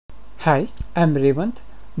Hi, I'm Revanth.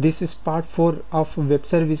 This is part 4 of web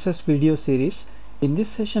services video series. In this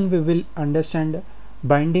session we will understand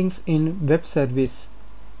bindings in web service.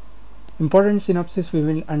 Important synopsis we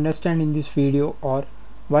will understand in this video are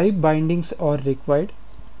why bindings are required,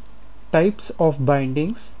 types of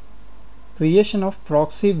bindings, creation of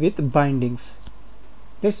proxy with bindings.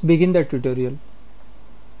 Let's begin the tutorial.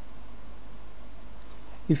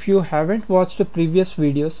 If you haven't watched the previous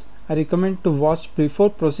videos, I recommend to watch before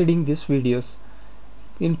proceeding these videos.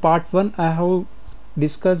 In part 1 I have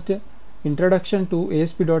discussed introduction to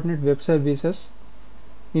ASP.NET Web Services.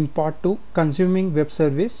 In part 2 consuming web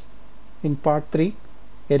service. In part 3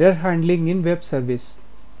 error handling in web service.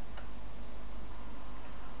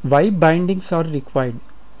 Why bindings are required?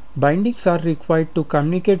 Bindings are required to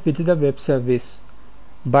communicate with the web service.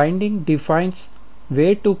 Binding defines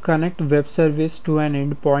where to connect web service to an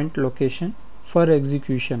endpoint location for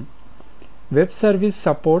execution. Web service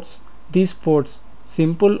supports these ports: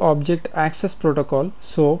 Simple Object Access Protocol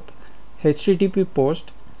 (SOAP), HTTP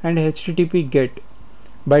POST, and HTTP GET.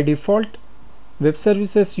 By default, web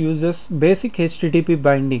services uses basic HTTP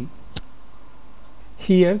binding.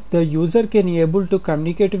 Here, the user can able to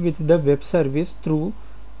communicate with the web service through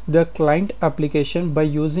the client application by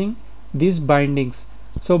using these bindings.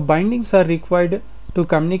 So bindings are required to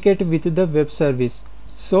communicate with the web service.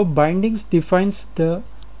 So bindings defines the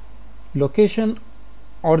location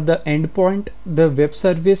or the endpoint the web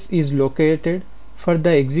service is located for the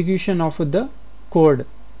execution of the code.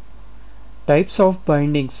 Types of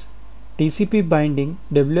bindings: TCP binding,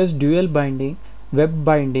 WS dual binding, web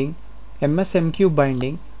binding, MSMQ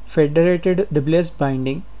binding, federated WS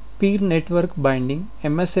binding, peer network binding,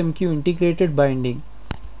 MSMQ integrated binding,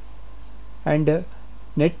 and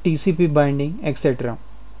net TCP binding, etc.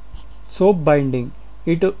 SOAP binding: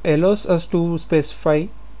 it allows us to specify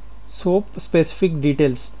SOAP specific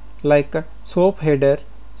details like SOAP header,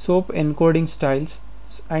 SOAP encoding styles,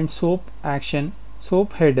 and SOAP action,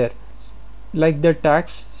 SOAP header, like the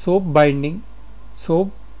tags SOAP binding,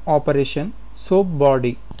 SOAP operation, SOAP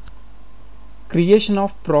body. Creation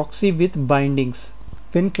of proxy with bindings: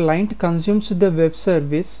 when client consumes the web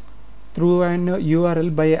service through an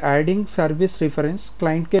URL by adding service reference,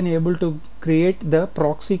 client can able to create the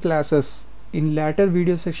proxy classes. In later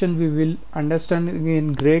video section we will understand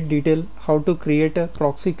in great detail how to create a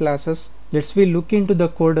proxy classes. Let's look into the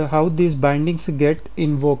code how these bindings get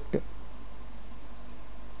invoked.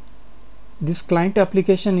 This client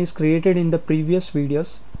application is created in the previous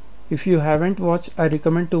videos. If you haven't watched, I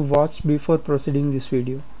recommend to watch before proceeding this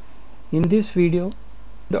video. In this video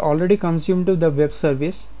we already consumed the web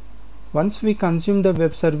service. Once we consume the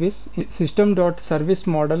web service, system.service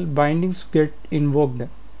model bindings get invoked.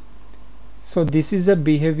 So this is the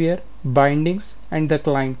behavior, bindings, and the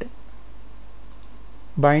client.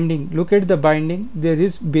 Binding, look at the binding. There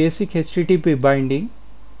is basic HTTP binding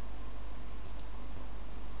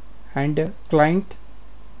and client,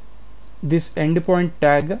 this endpoint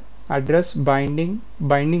tag, address binding,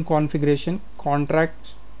 binding configuration,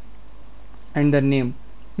 contracts, and the name.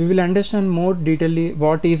 We will understand more detailedly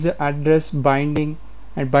what is the address, binding,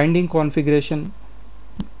 and binding configuration,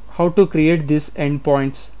 how to create these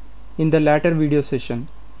endpoints in the later video session.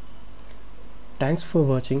 Thanks for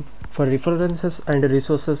watching. For references and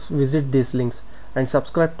resources, visit these links and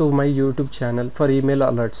subscribe to my YouTube channel for email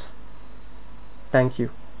alerts. Thank you.